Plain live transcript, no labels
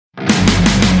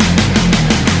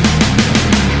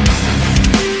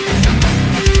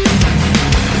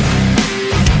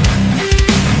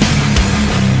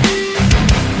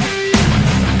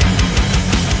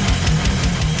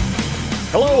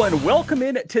welcome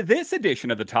in to this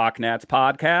edition of the Talk Nats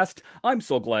podcast. I'm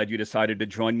so glad you decided to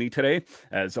join me today.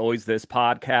 As always, this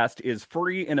podcast is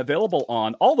free and available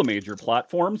on all the major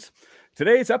platforms.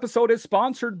 Today's episode is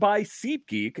sponsored by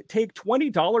SeatGeek. Take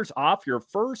 $20 off your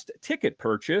first ticket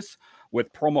purchase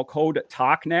with promo code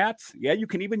TalkNats. Yeah, you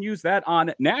can even use that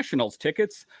on Nationals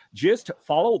tickets. Just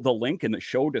follow the link in the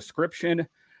show description.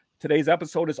 Today's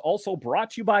episode is also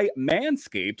brought to you by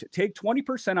Manscaped. Take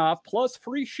 20% off plus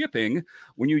free shipping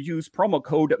when you use promo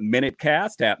code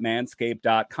MinuteCast at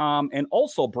manscaped.com. And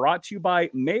also brought to you by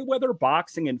Mayweather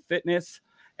Boxing and Fitness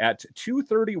at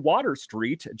 230 Water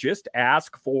Street. Just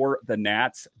ask for the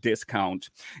Nats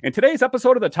discount. In today's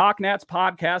episode of the Talk Nats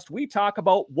podcast, we talk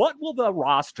about what will the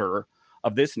roster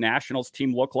of this Nationals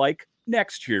team look like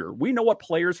next year. We know what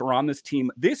players are on this team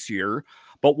this year,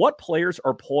 but what players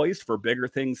are poised for bigger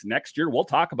things next year? We'll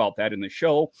talk about that in the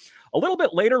show. A little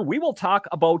bit later, we will talk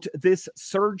about this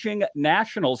surging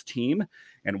Nationals team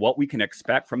and what we can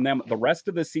expect from them the rest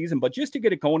of the season. But just to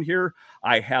get it going here,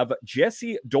 I have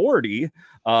Jesse Dougherty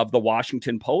of the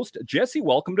Washington Post. Jesse,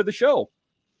 welcome to the show.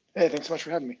 Hey, thanks so much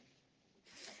for having me.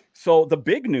 So the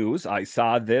big news, I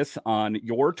saw this on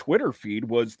your Twitter feed,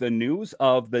 was the news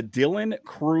of the Dylan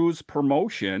Cruz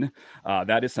promotion.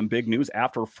 That is some big news.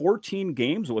 After 14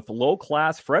 games with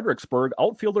low-class Fredericksburg,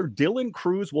 outfielder Dylan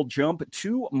Cruz will jump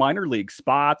 2 minor league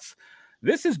spots.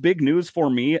 This is big news for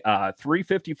me.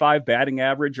 355 batting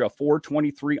average, a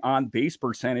 423 on-base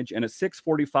percentage, and a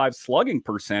 645 slugging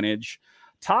percentage.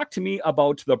 Talk to me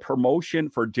about the promotion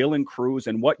for Dylan Cruz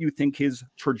and what you think his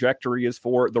trajectory is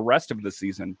for the rest of the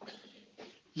season.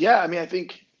 Yeah, I mean, I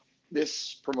think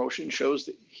this promotion shows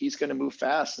that he's going to move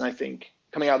fast. And I think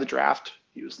coming out of the draft,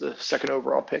 he was the second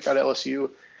overall pick out of LSU.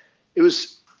 It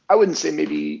was, I wouldn't say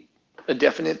maybe a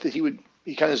definite that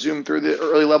he kind of zoomed through the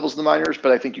early levels of the minors,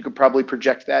 but I think you could probably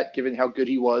project that given how good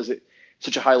he was at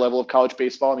such a high level of college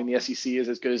baseball. I mean, the SEC is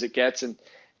as good as it gets. And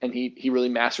he really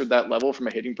mastered that level from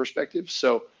a hitting perspective.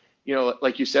 So, you know,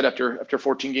 like you said, after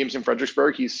 14 games in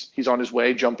Fredericksburg, he's on his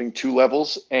way, jumping 2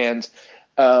 levels. And,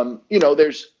 you know,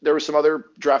 there were some other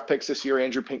draft picks this year,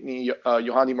 Andrew Pinckney,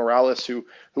 Yohandy Morales, who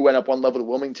went up 1 level to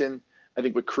Wilmington. I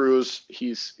think with Cruz,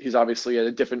 he's obviously at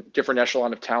a different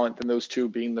echelon of talent than those two,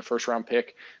 being the first round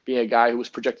pick, being a guy who was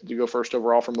projected to go first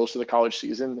overall for most of the college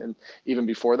season and even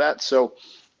before that. So,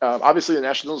 obviously, the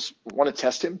Nationals want to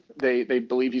test him. They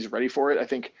believe he's ready for it. I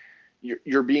think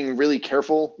you're being really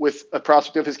careful with a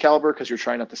prospect of his caliber because you're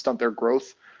trying not to stunt their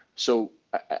growth. So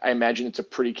I imagine it's a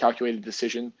pretty calculated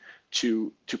decision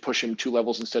to push him 2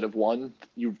 levels instead of 1.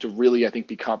 You have to really, I think,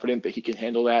 be confident that he can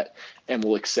handle that and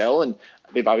will excel. And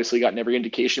they've obviously gotten every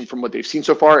indication from what they've seen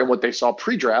so far and what they saw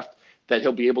pre-draft that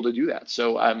he'll be able to do that.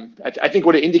 So I think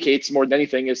what it indicates more than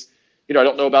anything is, you know, I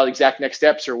don't know about exact next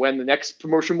steps or when the next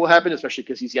promotion will happen, especially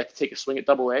because he's yet to take a swing at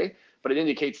Double-A, but it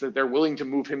indicates that they're willing to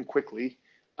move him quickly,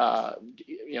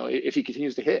 you know, if he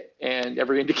continues to hit. And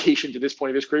every indication to this point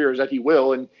of his career is that he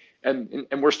will, and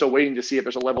we're still waiting to see if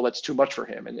there's a level that's too much for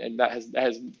him, and that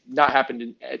has not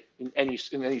happened in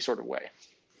any sort of way.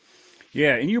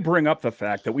 Yeah, and you bring up the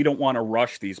fact that we don't want to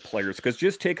rush these players because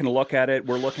just taking a look at it,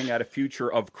 we're looking at a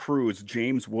future of Cruz,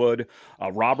 James Wood,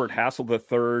 Robert Hassel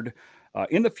III,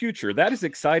 in the future. That is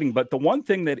exciting. But the one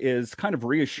thing that is kind of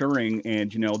reassuring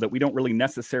and, you know, that we don't really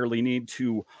necessarily need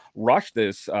to rush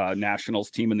this Nationals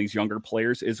team and these younger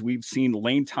players is we've seen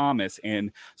Lane Thomas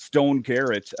and Stone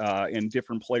Garrett and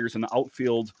different players in the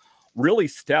outfield really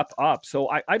step up. So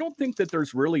I don't think that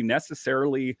there's really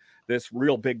necessarily this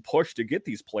real big push to get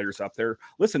these players up there.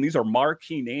 Listen, these are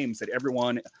marquee names that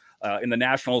everyone in the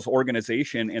Nationals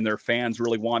organization and their fans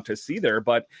really want to see there.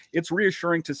 But it's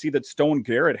reassuring to see that Stone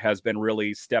Garrett has been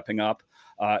really stepping up.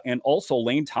 And also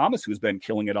Lane Thomas, who's been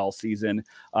killing it all season.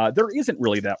 There isn't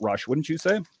really that rush, wouldn't you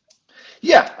say?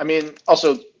 Yeah. I mean,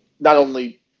 also, not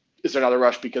only is there not a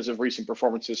rush because of recent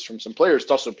performances from some players,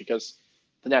 it's also because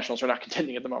the Nationals are not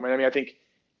contending at the moment. I mean, I think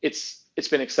it's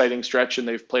been an exciting stretch, and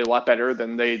they've played a lot better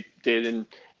than they did in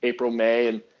April,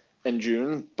 May, and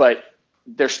June. But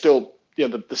they're still, you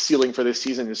know, the ceiling for this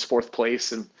season is 4th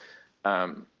place, and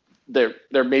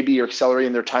they're maybe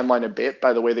accelerating their timeline a bit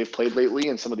by the way they've played lately,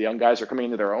 and some of the young guys are coming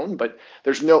into their own. But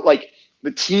there's no, like,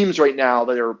 the teams right now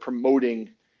that are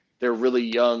promoting their really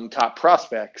young top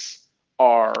prospects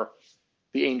are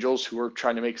the Angels, who are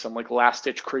trying to make some like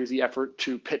last-ditch crazy effort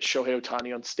to pitch Shohei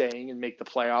Ohtani on staying and make the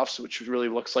playoffs, which really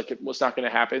looks like it was not going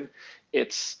to happen.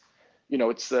 It's, you know,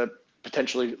 it's the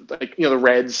potentially, like, you know, the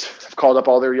Reds have called up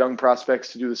all their young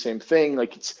prospects to do the same thing.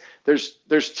 Like, there's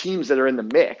teams that are in the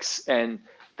mix, and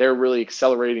they're really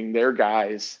accelerating their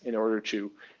guys in order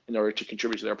to in order to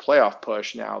contribute to their playoff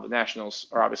push. Now the Nationals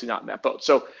are obviously not in that boat.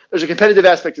 So there's a competitive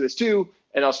aspect to this too.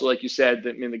 And also, like you said,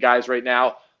 the guys right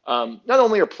now not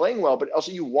only are playing well, but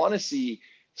also you want to see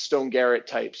Stone Garrett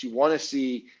types. You want to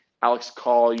see Alex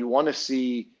Call. You want to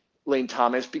see Lane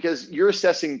Thomas, because you're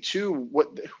assessing too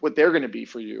what they're going to be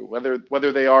for you,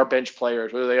 whether they are bench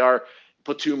players, whether they are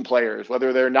platoon players,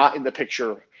 whether they're not in the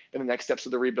picture in the next steps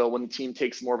of the rebuild when the team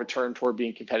takes more of a turn toward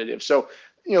being competitive. So,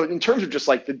 in terms of just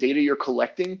like the data you're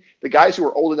collecting, the guys who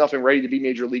are old enough and ready to be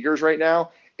major leaguers right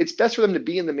now, it's best for them to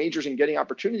be in the majors and getting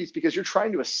opportunities, because you're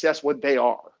trying to assess what they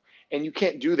are. And you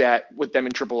can't do that with them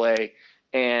in AAA.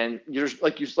 And you're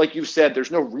like you said,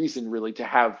 there's no reason really to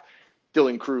have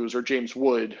Dylan Cruz or James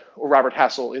Wood or Robert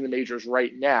Hassel in the majors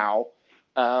right now.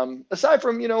 Aside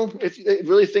from, if they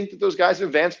really think that those guys have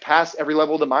advanced past every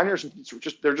level of the minors,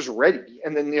 they're just ready.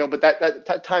 And then, but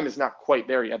that time is not quite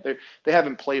there yet. They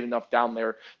haven't played enough down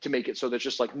there to make it so there's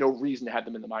just like no reason to have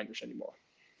them in the minors anymore.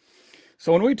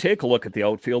 So when we take a look at the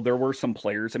outfield, there were some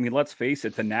players. I mean, let's face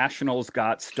it, the Nationals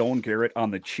got Stone Garrett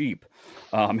on the cheap.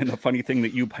 And the funny thing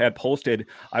that you had posted,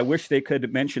 I wish they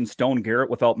could mention Stone Garrett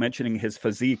without mentioning his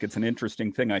physique. It's an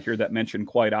interesting thing. I hear that mentioned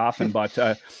quite often,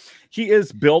 but he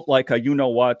is built like a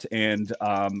you-know-what and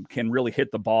can really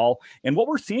hit the ball. And what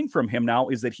we're seeing from him now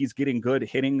is that he's getting good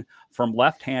hitting from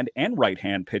left-hand and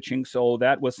right-hand pitching. So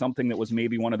that was something that was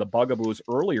maybe one of the bugaboos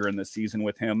earlier in the season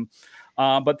with him.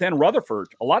 But then Rutherford,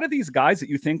 a lot of these guys that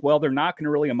you think, well, they're not going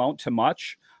to really amount to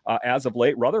much as of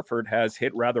late. Rutherford has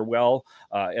hit rather well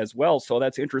as well. So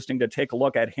that's interesting to take a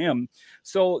look at him.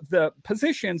 So the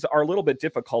positions are a little bit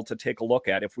difficult to take a look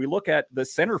at. If we look at the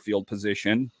center field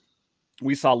position,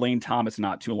 we saw Lane Thomas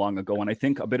not too long ago, and I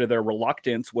think a bit of their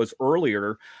reluctance was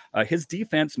earlier. His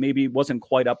defense maybe wasn't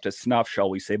quite up to snuff,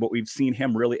 shall we say, but we've seen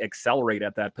him really accelerate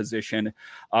at that position.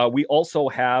 We also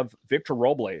have Victor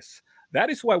Robles. That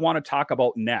is who I want to talk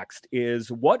about next,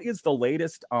 is what is the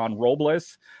latest on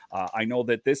Robles? I know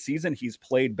that this season he's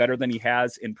played better than he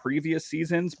has in previous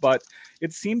seasons, but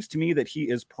it seems to me that he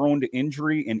is prone to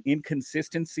injury and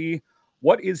inconsistency.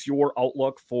 What is your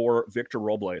outlook for Victor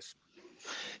Robles?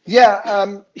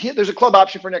 Yeah, there's a club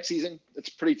option for next season. It's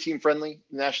pretty team friendly.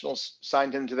 The Nationals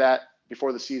signed him to that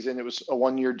before the season. It was a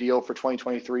 1-year deal for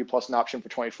 2023 plus an option for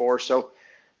 24. So,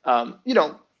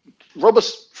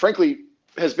 Robles, frankly,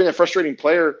 has been a frustrating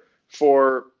player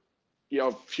for,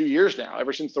 a few years now,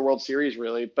 ever since the World Series,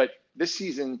 really. But this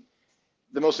season,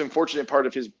 the most unfortunate part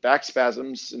of his back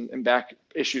spasms and back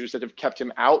issues that have kept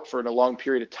him out for a long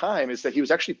period of time is that he was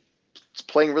actually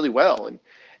playing really well.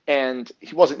 And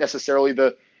he wasn't necessarily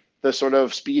the sort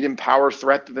of speed and power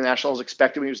threat that the Nationals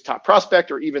expected when he was a top prospect,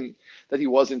 or even that he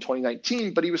was in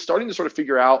 2019. But he was starting to sort of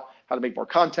figure out how to make more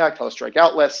contact, how to strike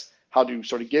out less, how to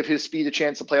sort of give his speed a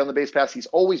chance to play on the base pass. He's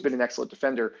always been an excellent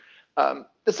defender.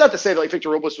 That's not to say that like Victor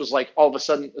Robles was like all of a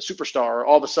sudden a superstar, or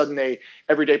all of a sudden a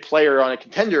everyday player on a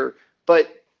contender,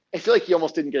 but I feel like he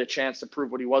almost didn't get a chance to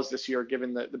prove what he was this year,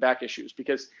 given the back issues,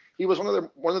 because he was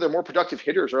one of their more productive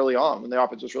hitters early on when the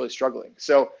offense was really struggling.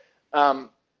 So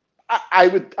I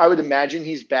would imagine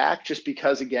he's back, just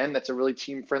because, again, that's a really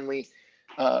team friendly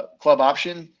club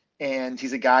option, and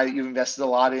he's a guy that you've invested a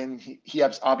lot in. He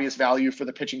has obvious value for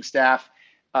the pitching staff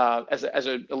as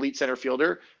an elite center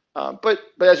fielder. But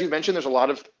as you mentioned, there's a lot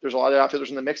of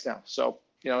outfielders in the mix now. So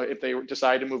if they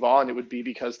decide to move on, it would be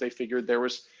because they figured there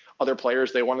was other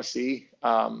players they want to see,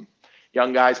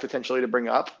 young guys potentially to bring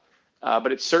up.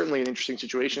 But it's certainly an interesting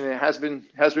situation, and it has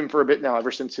been for a bit now,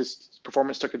 ever since his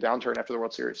performance took a downturn after the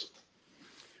World Series.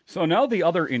 So now the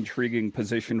other intriguing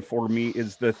position for me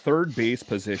is the third base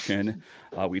position.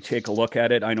 We take a look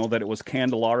at it. I know that it was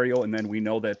Candelario, and then we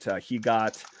know that he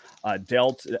got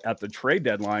dealt at the trade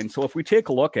deadline. So if we take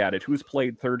a look at it, who's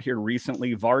played third here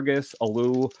recently? Vargas,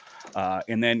 Alou,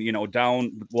 and then,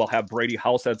 down we'll have Brady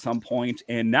House at some point.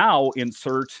 And now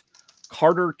insert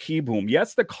Carter Kieboom.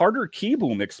 Yes, the Carter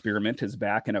Kieboom experiment is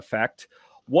back in effect.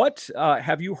 What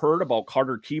have you heard about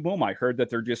Carter Kieboom? I heard that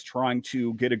they're just trying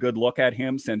to get a good look at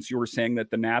him, since you were saying that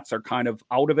the Nats are kind of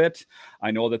out of it.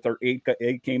 I know that they're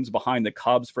eight games behind the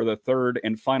Cubs for the third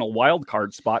and final wild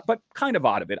card spot, but kind of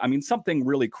out of it. I mean, something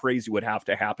really crazy would have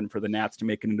to happen for the Nats to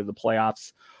make it into the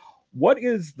playoffs. What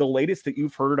is the latest that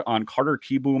you've heard on Carter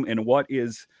Kieboom, and what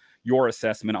is your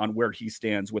assessment on where he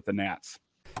stands with the Nats?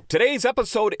 Today's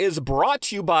episode is brought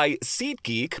to you by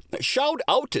SeatGeek. Shout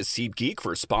out to SeatGeek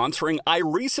for sponsoring. I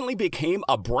recently became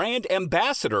a brand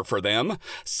ambassador for them.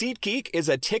 SeatGeek is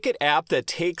a ticket app that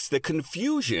takes the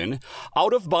confusion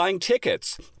out of buying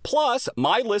tickets. Plus,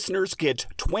 my listeners get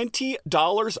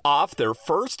 $20 off their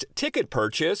first ticket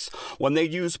purchase when they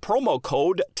use promo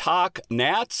code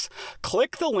TALKNATS.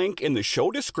 Click the link in the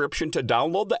show description to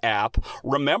download the app.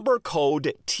 Remember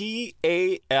code TALKNATS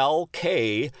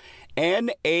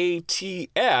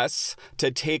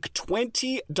to take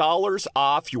 $20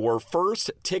 off your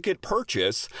first ticket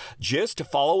purchase. Just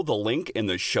follow the link in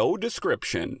the show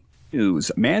description.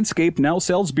 News. Manscaped now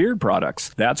sells beard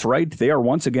products. That's right, they are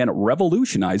once again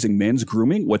revolutionizing men's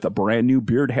grooming with a brand new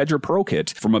Beard Hedger Pro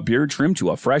Kit. From a beard trim to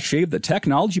a fresh shave, the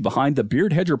technology behind the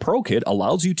Beard Hedger Pro Kit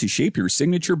allows you to shape your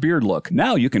signature beard look.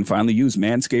 Now you can finally use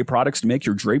Manscaped products to make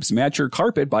your drapes match your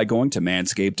carpet by going to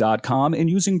manscaped.com and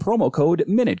using promo code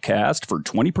MINUTECAST for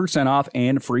 20% off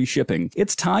and free shipping.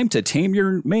 It's time to tame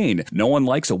your mane. No one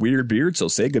likes a weird beard, so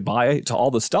say goodbye to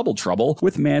all the stubble trouble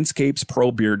with Manscaped's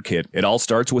Pro Beard Kit. It all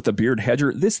starts with the Beard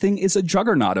Hedger. This thing is a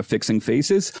juggernaut of fixing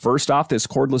faces. First off, this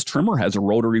cordless trimmer has a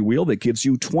rotary wheel that gives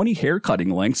you 20 hair cutting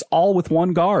lengths, all with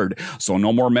one guard. So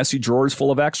no more messy drawers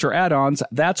full of extra add-ons.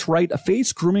 That's right,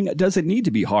 face grooming doesn't need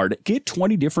to be hard. Get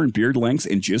 20 different beard lengths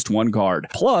in just one guard.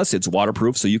 Plus, it's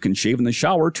waterproof so you can shave in the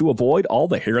shower to avoid all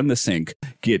the hair in the sink.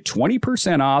 Get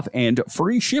 20% off and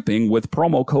free shipping with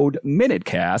promo code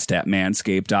MINUTECAST at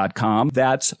manscaped.com.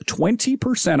 That's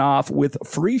 20% off with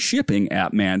free shipping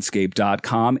at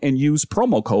manscaped.com and use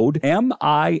promo code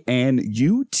MINUTECAST.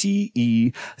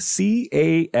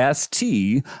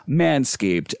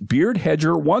 Manscaped Beard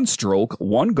Hedger, one stroke,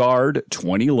 one guard,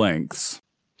 20 lengths.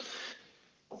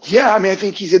 Yeah, I mean, I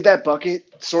think he's in that bucket,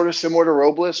 sort of similar to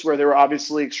Robles, where there were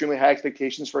obviously extremely high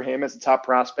expectations for him as a top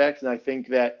prospect, and I think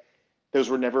that those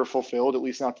were never fulfilled, at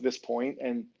least not to this point.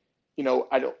 And you know,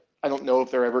 I don't know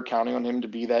if they're ever counting on him to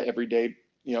be that everyday,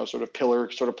 sort of pillar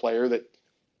sort of player that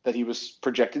he was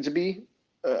projected to be,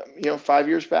 5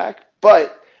 years back.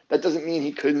 But that doesn't mean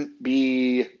he couldn't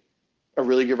be a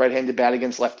really good right-handed bat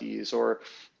against lefties, or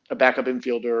a backup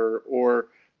infielder, or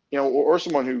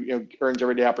someone who earns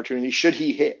everyday opportunity. Should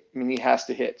he hit? I mean, he has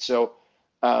to hit. So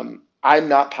I'm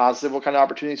not positive what kind of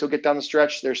opportunities he'll get down the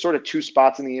stretch. There's sort of two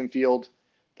spots in the infield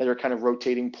that are kind of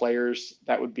rotating players.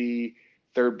 That would be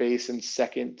third base and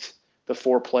second. The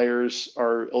four players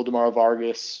are Ildemaro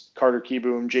Vargas, Carter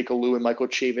Kieboom, Jake Alou, and Michael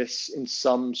Chavis in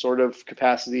some sort of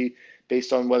capacity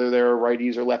based on whether they're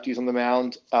righties or lefties on the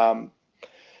mound.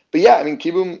 But yeah, I mean,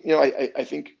 Kieboom, I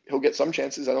think he'll get some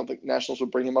chances. I don't think Nationals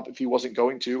would bring him up if he wasn't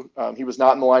going to. He was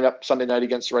not in the lineup Sunday night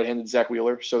against the right-handed Zach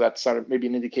Wheeler, so that's sort of maybe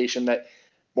an indication that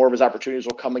more of his opportunities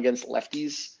will come against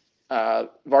lefties.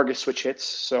 Vargas switch hits,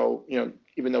 so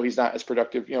even though he's not as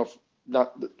productive,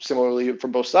 not similarly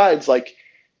from both sides, like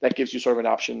that gives you sort of an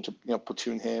option to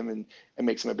platoon him and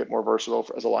makes him a bit more versatile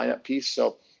as a lineup piece.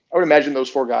 So I would imagine those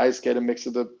four guys get a mix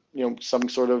of the some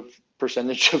sort of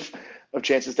percentage of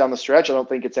chances down the stretch. I don't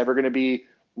think it's ever going to be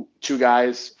two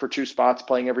guys for two spots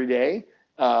playing every day,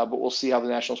 but we'll see how the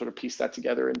Nationals sort of piece that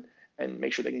together and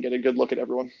make sure they can get a good look at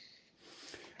everyone.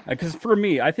 Because for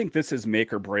me, I think this is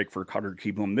make or break for Carter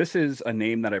Kieboom. This is a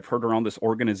name that I've heard around this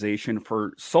organization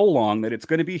for so long that it's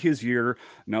going to be his year.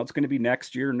 No, it's going to be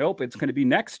next year. Nope, it's going to be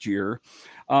next year.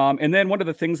 And then one of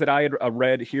the things that I had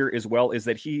read here as well is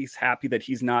that he's happy that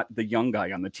he's not the young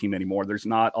guy on the team anymore. There's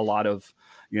not a lot of,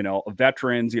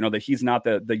 veterans, that he's not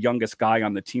the youngest guy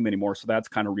on the team anymore. So that's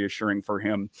kind of reassuring for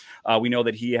him. We know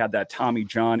that he had that Tommy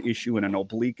John issue and an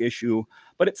oblique issue,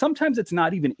 but sometimes it's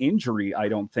not even injury, I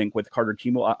don't think, with Carter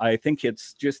Kieboom. I think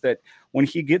it's just that when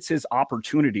he gets his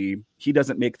opportunity, he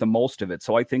doesn't make the most of it.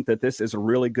 So I think that this is a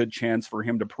really good chance for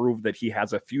him to prove that he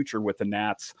has a future with the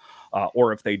Nats,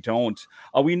 or if they don't.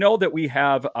 We know that we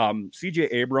have C.J.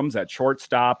 Abrams at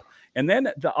shortstop. And then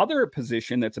the other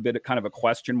position that's a bit of kind of a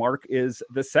question mark is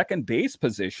the second base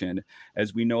position,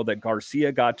 as we know that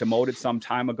Garcia got demoted some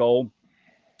time ago.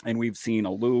 And we've seen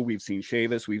Alou, we've seen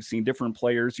Chavis, we've seen different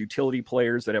players, utility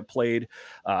players that have played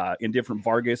in different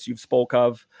Vargas you've spoke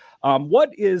of. What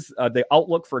is the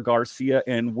outlook for Garcia,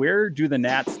 and where do the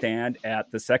Nats stand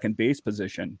at the second base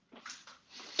position?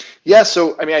 Yeah,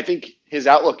 so, I mean, I think his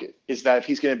outlook is that if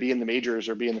he's going to be in the majors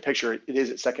or be in the picture, it is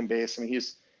at second base. I mean,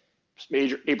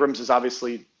 Abrams is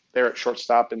obviously there at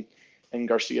shortstop, and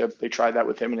Garcia, they tried that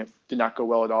with him, and it did not go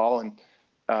well at all. And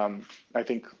I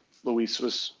think Luis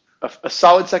was a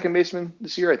solid second baseman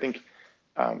this year. I think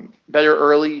better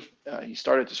early. He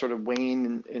started to sort of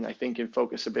wane and I think in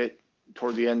focus a bit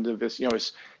toward the end of this,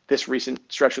 this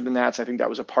recent stretch with the Nats. I think that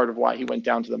was a part of why he went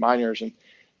down to the minors. And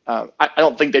I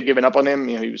don't think they've given up on him.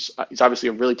 He's obviously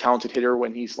a really talented hitter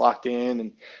when he's locked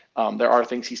in, and there are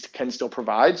things he can still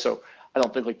provide. So I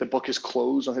don't think the book is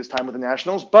closed on his time with the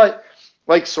Nationals. But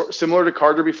similar to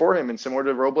Carter before him and similar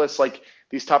to Robles,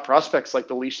 these top prospects,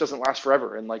 the leash doesn't last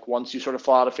forever. And once you sort of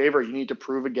fall out of favor, you need to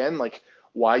prove again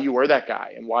why you were that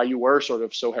guy and why you were sort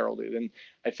of so heralded. And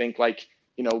I think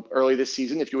early this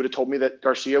season, if you would have told me that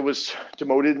Garcia was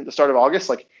demoted at the start of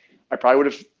August, I probably would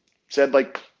have said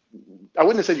I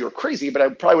wouldn't have said you were crazy, but I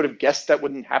probably would have guessed that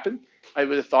wouldn't happen. I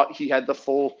would have thought he had the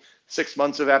full 6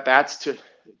 months of at-bats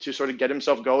to sort of get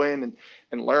himself going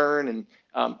and learn.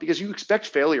 And because you expect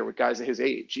failure with guys at his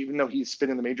age, even though he's been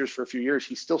in the majors for a few years,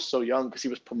 he's still so young because he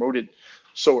was promoted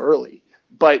so early.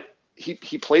 But he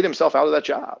played himself out of that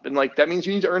job. And that means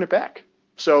you need to earn it back.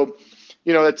 So,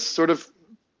 that's sort of,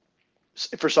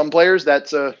 for some players,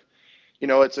 that's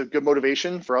it's a good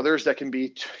motivation. For others, that can be,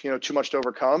 too much to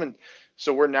overcome. And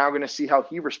so we're now going to see how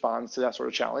he responds to that sort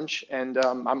of challenge. And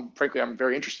I'm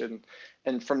very interested.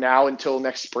 And from now until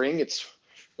next spring, it's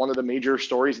one of the major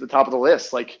stories at the top of the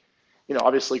list.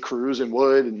 Obviously Cruz and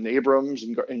Wood and Abrams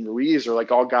and Ruiz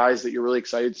are all guys that you're really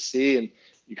excited to see. And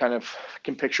you kind of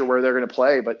can picture where they're going to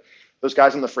play. But those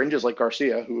guys on the fringes like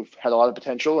Garcia, who've had a lot of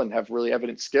potential and have really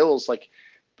evident skills,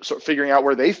 sort of figuring out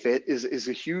where they fit is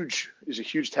a huge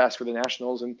task for the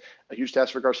Nationals and a huge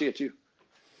task for Garcia too.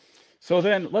 So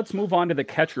then let's move on to the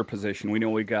catcher position. We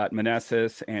know we got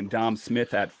Meneses and Dom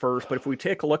Smith at first, but if we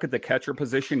take a look at the catcher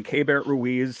position, Keibert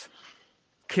Ruiz,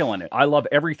 killing it. I love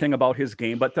everything about his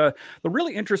game, but the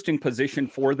really interesting position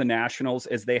for the Nationals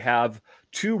is they have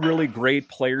two really great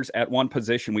players at one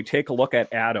position. We take a look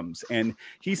at Adams, and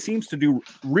he seems to do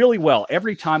really well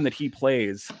every time that he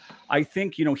plays. I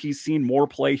think, he's seen more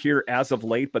play here as of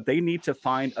late, but they need to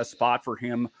find a spot for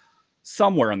him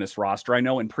somewhere on this roster. I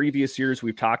know in previous years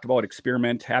we've talked about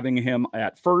having him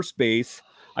at first base.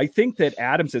 I think that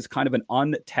Adams is kind of an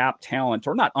untapped talent,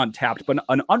 or not untapped, but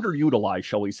an underutilized,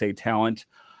 shall we say, talent.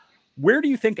 Where do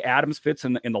you think Adams fits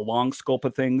in the long scope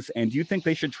of things? And do you think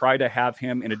they should try to have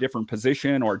him in a different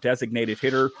position or designated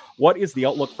hitter? What is the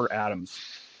outlook for Adams?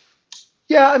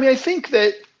 Yeah, I think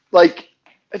that I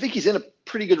think he's in a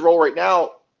pretty good role right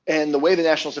now. And the way the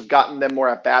Nationals have gotten them more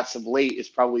at bats of late is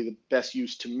probably the best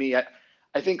use to me.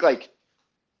 I think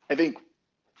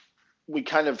we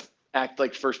kind of act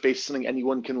like first base is something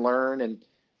anyone can learn. And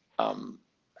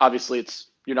obviously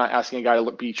you're not asking a guy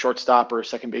to be shortstop or a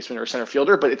second baseman or a center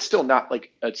fielder, but it's still not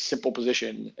a simple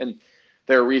position. And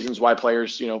there are reasons why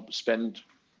players, spend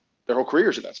their whole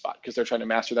careers at that spot because they're trying to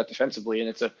master that defensively.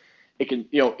 And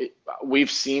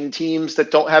we've seen teams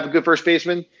that don't have a good first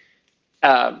baseman.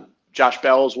 Josh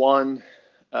Bell is one.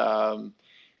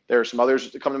 There are some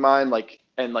others that come to mind,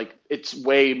 it's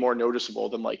way more noticeable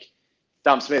than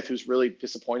Dom Smith, who's really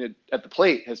disappointed at the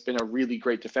plate, has been a really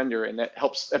great defender, and that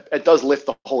helps. It does lift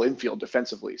the whole infield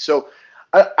defensively. So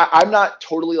I'm not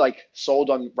totally sold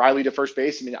on Riley to first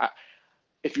base.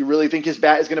 If you really think his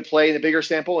bat is going to play in a bigger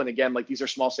sample, and again, these are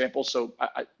small samples, so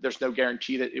there's no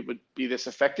guarantee that it would be this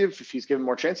effective if he's given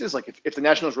more chances. If the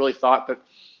Nationals really thought that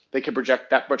they could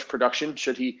project that much production,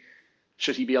 should he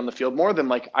be on the field more,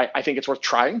 then I think it's worth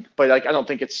trying. But I don't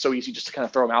think it's so easy just to kind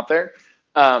of throw him out there.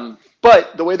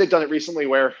 But the way they've done it recently,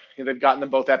 where they've gotten them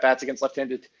both at bats against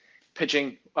left-handed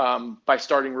pitching by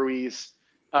starting Ruiz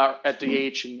at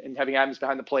DH and having Adams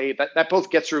behind the plate, that both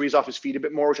gets Ruiz off his feet a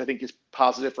bit more, which I think is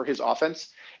positive for his offense,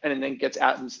 and then gets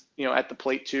Adams at the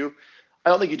plate too. I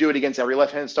don't think you do it against every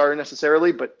left-handed starter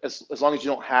necessarily, but as long as you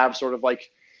don't have sort of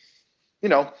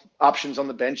options on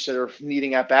the bench that are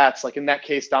needing at bats, in that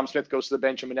case, Dom Smith goes to the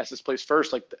bench and Meneses plays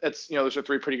first. Those are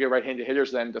three pretty good right-handed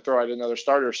hitters then to throw out another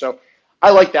starter. So I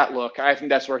like that look. I think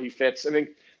that's where he fits. I think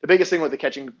the biggest thing with the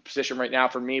catching position right now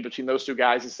for me between those two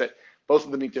guys is that both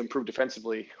of them need to improve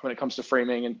defensively when it comes to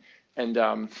framing, and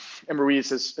Ruiz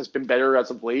has been better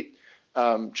as of late,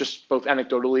 just both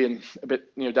anecdotally and a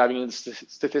bit diving into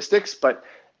statistics. But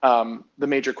the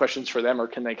major questions for them are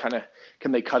can they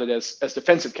cut it as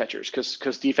defensive catchers,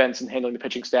 because defense and handling the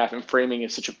pitching staff and framing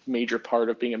is such a major part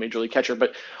of being a major league catcher.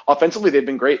 But offensively they've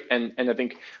been great, and I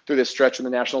think through this stretch when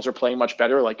the Nationals are playing much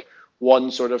better,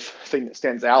 one sort of thing that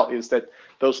stands out is that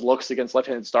those looks against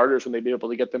left-handed starters, when they've been able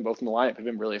to get them both in the lineup, have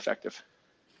been really effective.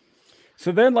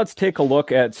 So then let's take a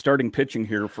look at starting pitching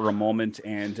here for a moment.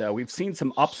 And we've seen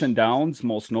some ups and downs,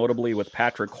 most notably with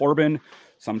Patrick Corbin.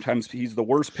 Sometimes he's the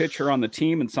worst pitcher on the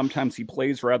team, and sometimes he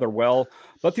plays rather well.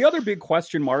 But the other big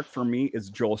question mark for me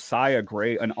is Josiah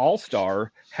Gray, an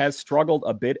all-star, has struggled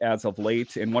a bit as of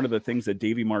late. And one of the things that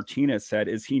Davey Martinez said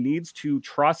is he needs to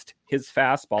trust his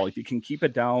fastball. If he can keep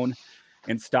it down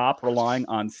and stop relying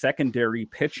on secondary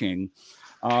pitching.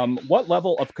 What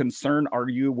level of concern are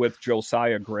you with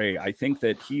Josiah Gray? I think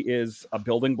that he is a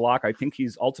building block. I think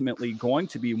he's ultimately going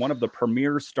to be one of the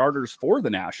premier starters for the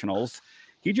Nationals.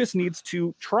 He just needs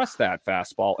to trust that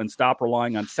fastball and stop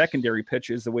relying on secondary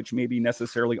pitches, which maybe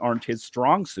necessarily aren't his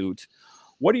strong suit.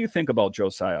 What do you think about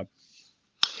Josiah?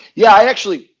 Yeah, I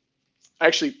actually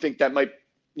think that might,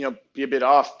 be a bit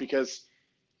off, because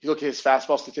you look at his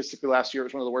fastball statistically last year, it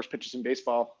was one of the worst pitches in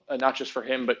baseball, not just for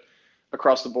him, but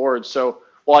across the board. So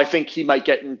while I think he might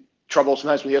get in trouble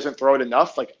sometimes when he doesn't throw it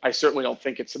enough, like, I certainly don't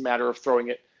think it's a matter of throwing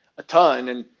it a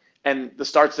ton. And the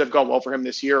starts that have gone well for him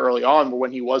this year early on were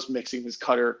when he was mixing his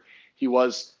cutter, he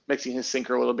was mixing his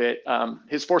sinker a little bit.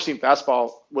 His four-seam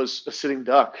fastball was a sitting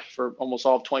duck for almost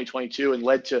all of 2022 and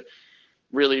led to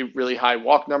really, really high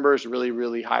walk numbers, really,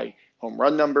 really high home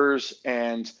run numbers.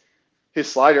 And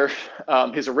his slider,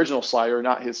 his original slider,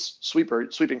 not his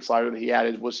sweeping slider that he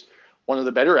added, was one of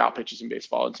the better out pitches in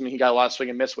baseball. It's something he got a lot of swing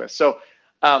and miss with. So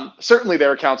certainly there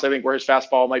are accounts, I think, where his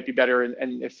fastball might be better.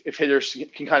 And if hitters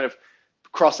can kind of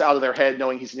cross out of their head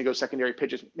knowing he's going to go secondary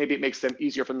pitches, maybe it makes them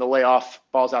easier for them to lay off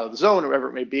balls out of the zone or whatever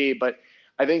it may be. But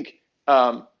I think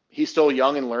he's still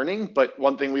young and learning. But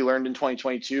one thing we learned in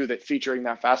 2022, that featuring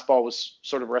that fastball was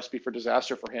sort of a recipe for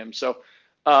disaster for him. So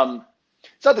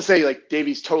it's not to say like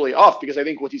Davey's totally off, because I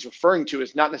think what he's referring to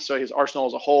is not necessarily his arsenal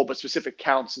as a whole, but specific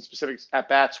counts and specific at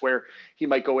bats where he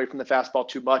might go away from the fastball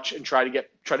too much and try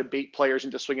to bait players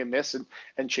into swing and miss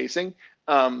and chasing.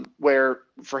 Where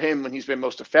for him, when he's been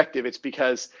most effective, it's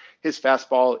because his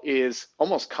fastball is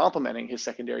almost complementing his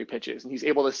secondary pitches, and he's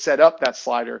able to set up that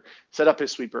slider, set up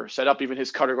his sweeper, set up even his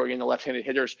cutter going into left-handed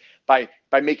hitters by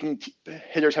making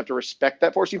hitters have to respect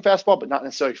that four-seam fastball, but not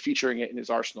necessarily featuring it in his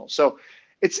arsenal. So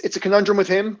it's a conundrum with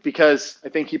him, because I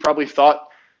think he probably thought,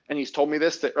 and he's told me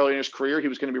this, that early in his career he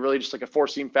was going to be really just like a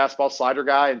four-seam fastball slider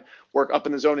guy and work up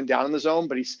in the zone and down in the zone.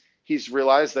 But he's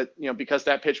realized that, because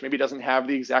that pitch maybe doesn't have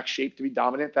the exact shape to be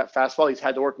dominant, that fastball, he's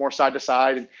had to work more side to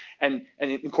side and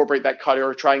incorporate that cutter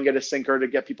or try and get a sinker to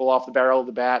get people off the barrel of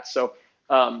the bat. So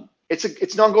it's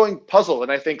an ongoing puzzle.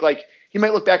 And I think like he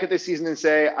might look back at this season and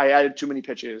say, I added too many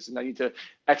pitches and I need to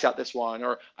X out this one,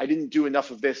 or I didn't do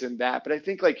enough of this and that. But I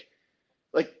think like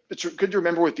it's good to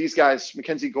remember with these guys,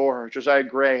 Mackenzie Gore, Josiah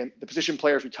Gray, and the position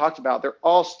players we talked about, they're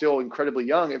all still incredibly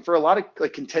young. And for a lot of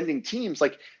like contending teams,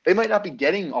 like they might not be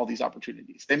getting all these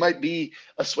opportunities. They might be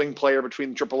a swing player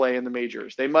between AAA and the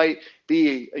majors. They might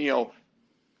be,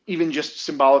 even just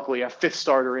symbolically a fifth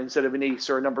starter instead of an ace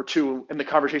or a number two, and the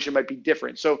conversation might be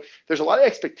different. So there's a lot of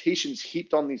expectations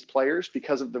heaped on these players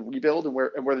because of the rebuild and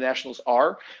where the Nationals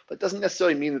are, but it doesn't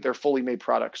necessarily mean that they're fully made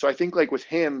products. So I think like with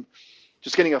him,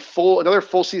 just getting another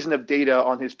full season of data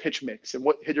on his pitch mix and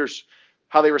what hitters,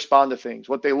 how they respond to things,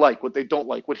 what they like, what they don't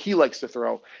like, what he likes to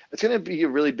throw. It's going to be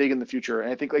really big in the future.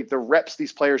 And I think like the reps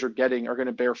these players are getting are going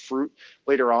to bear fruit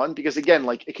later on, because again,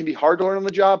 like it can be hard to learn on the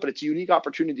job, but it's a unique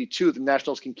opportunity too. The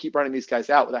Nationals can keep running these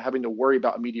guys out without having to worry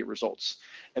about immediate results.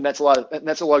 And that's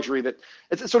a luxury that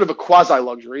it's sort of a quasi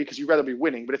luxury, because you'd rather be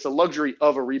winning, but it's a luxury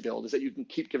of a rebuild, is that you can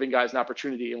keep giving guys an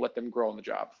opportunity and let them grow on the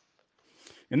job.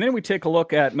 And then we take a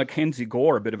look at Mackenzie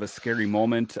Gore, a bit of a scary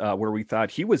moment where we thought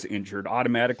he was injured.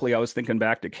 Automatically, I was thinking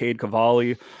back to Cade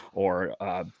Cavalli or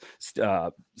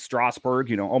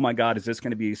Strasburg. Oh my God, is this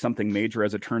going to be something major?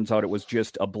 As it turns out, it was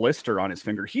just a blister on his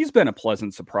finger. He's been a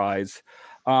pleasant surprise.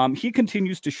 He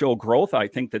continues to show growth. I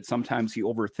think that sometimes he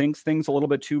overthinks things a little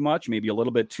bit too much, maybe a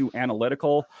little bit too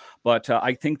analytical, but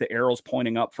I think the arrow's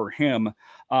pointing up for him.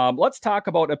 Let's talk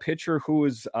about a pitcher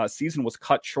whose season was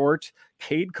cut short,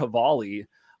 Cade Cavalli.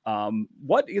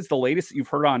 What is the latest that you've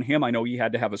heard on him? I know he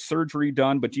had to have a surgery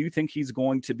done, but do you think he's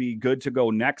going to be good to go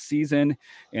next season?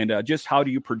 And just how do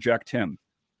you project him?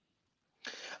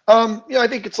 I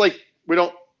think it's like, we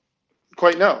don't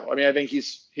quite know. I mean, I think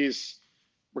he's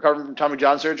recovering from Tommy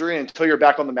John surgery, and until you're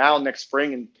back on the mound next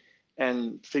spring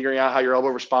and figuring out how your elbow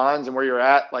responds and where you're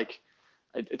at, like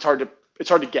it's hard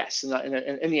to guess.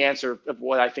 And the answer of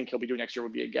what I think he'll be doing next year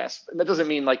would be a guess. And that doesn't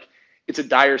mean like it's a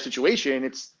dire situation.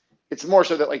 It's more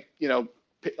so that like, a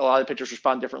lot of pitchers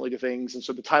respond differently to things. And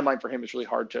so the timeline for him is really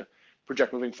hard to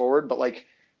project moving forward. But like,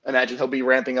 imagine he'll be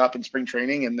ramping up in spring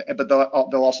training, but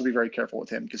they'll also be very careful with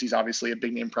him, because he's obviously a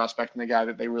big name prospect and a guy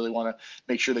that they really want to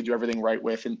make sure they do everything right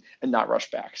with and not rush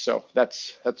back. So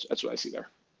that's what I see there.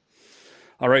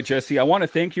 All right, Jesse, I want to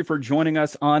thank you for joining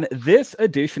us on this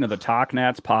edition of the Talk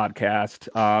Nats podcast.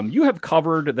 You have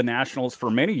covered the Nationals for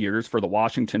many years for the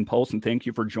Washington Post, and thank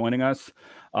you for joining us.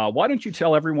 Why don't you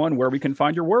tell everyone where we can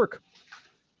find your work?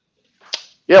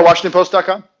 Yeah,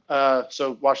 WashingtonPost.com.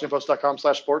 So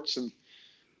WashingtonPost.com/sports, and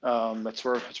That's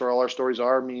where all our stories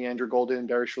are. Me, Andrew Golden,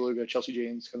 Barry Shaluga, Chelsea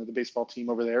Janes, kind of the baseball team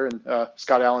over there, and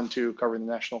Scott Allen too, covering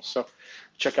the Nationals. So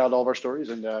check out all of our stories,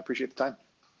 and appreciate the time.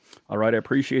 All right, I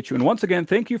appreciate you. And once again,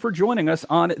 thank you for joining us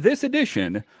on this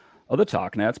edition of the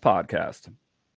Talk Nats podcast.